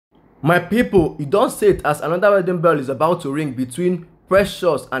My people, you don't say it as another wedding bell is about to ring between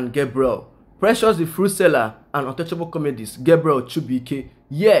Precious and Gabriel. Precious the fruit seller and Untouchable Comedies, Gabriel Chubike.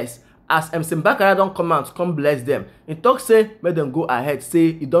 Yes, as MC Mbakara don come out come bless them. He talk say make them go ahead,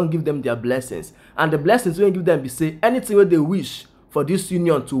 say he don't give them their blessings. And the blessings wey he give them be say anything wey they wish for this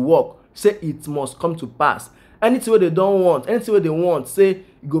union to work, say it must come to pass. Anything wey they don't want, anything wey they want, say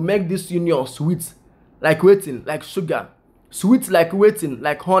e go make this union sweet like waiting, like sugar. Sweet like waiting,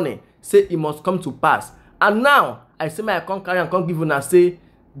 like honey. Say it must come to pass. And now I say my come carry and come give una say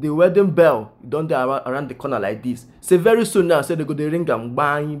the wedding bell don dey around the corner like this. Say very soon now say they go dey ring am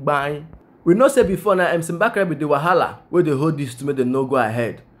bang bang. We know say before now MC Mbakara be the wahala wey dey hold this to make dem no go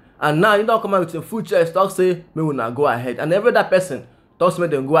ahead. And now you don come out with your full chest talk say make una go ahead. And every other person talk say make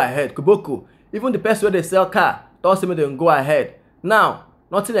dem go ahead. Koboko, even the person wey dey sell car talk say make dem go ahead. Now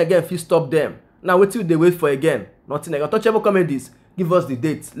nothing again fit stop them. Now wetin dey wait for again? Nothing again. Untouchable Comedies, give us the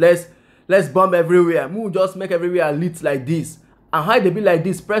date. Let's bomb everywhere. We just make everywhere lit like this. And how they be like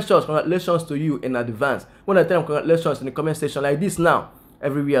this? Precious, congratulations to you in advance. When I tell them congratulations in the comment section like this now,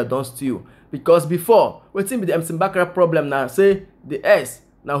 everywhere done steal. Because before, wetin be the MC Mbakara problem now? Say the S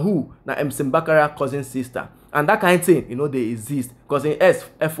now who? Now MC Mbakara cousin sister. And that kind of thing, you know, they exist. Because in S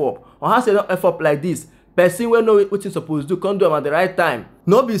F up. Or how say don't F up like this? Person wey know wetin suppose do come do am at the right time.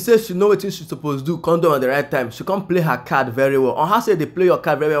 No be say she know wetin she suppose do come do am at the right time. She come play her card very well. On how say dey play your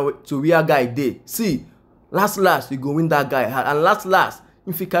card very well to where guy dey. See, last you go win that guy, and last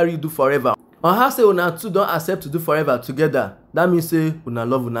if he carry you do forever. On how say una two don accept to do forever together. That means say una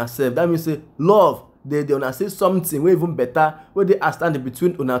love una sef. That means say love dey una say something wey even better wey dey stand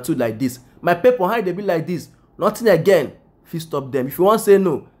between una two like this. My people, how dey be like this? Nothing again fit stop them. If you wan say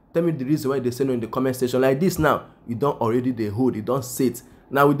no, tell me the reason why they say no in the comment section like this. Now you don't already dey hold, you don't sit.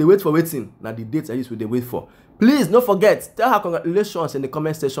 Now we dey wait for waiting. Now the dates at least we dey wait for. Please don't forget, tell her congratulations in the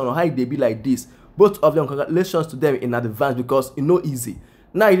comment section on how they be like this. Both of them, congratulations to them in advance because it's no easy.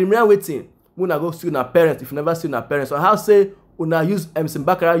 Now you remain waiting. Una go see una parents if you never see una parents. Or how say una use MC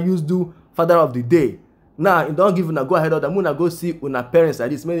Mbakara use do father of the day. Now you don't give una go ahead of them. Una go see una parents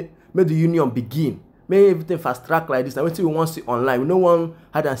like this. May the union begin. Make everything fast track like this. And wetin we want to see online. We no want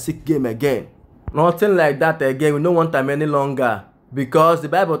hide and seek game again. Nothing like that again. We no want time any longer. Because the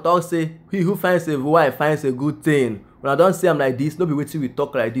Bible talks say, he who finds a wife finds a good thing. When I don't say I'm like this, no be wetin we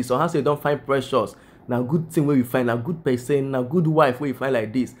talk like this. Or how say you don't find Precious. Now good thing where we find, a good person, a good wife where you find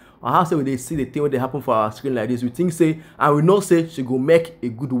like this. Or how say we dey see the thing where they happen for our screen like this. We think say, and we know say she go make a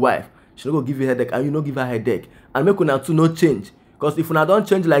good wife. She no go give you headache and you no give her headache. And make una two no change. Because if una don't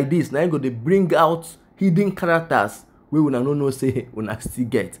change like this, now you go dey bring out hidden characters wey una no know say una still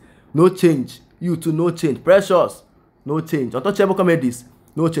get. No change. You too no change. Precious, no change. Untouchable Comedies,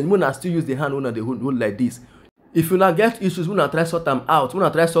 no change. Una still use the hand una dey hold like this. If una get issues, una try sort them out. Una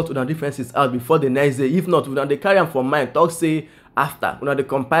try sort una differences out before the next day. If not, una dey carry am for mind. Talk say after. Una dey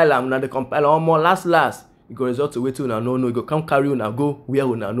compile am. Una dey compile am. Omo last. You go result to wetin una no know. You go come carry una go where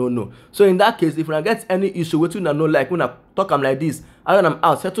una no know. So in that case, if una get any issue wetin una no like, una talk am like this. Iron am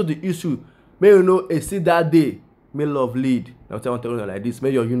out. Settle the issue. May you know see that day. May love lead. Now tell you like this. May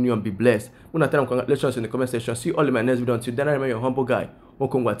your union be blessed. When I tell them congratulations in the comment section. See you all in my next video. Until then, I remain your humble guy,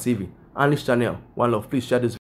 Okongwa TV, and this channel. One love. Please share this video.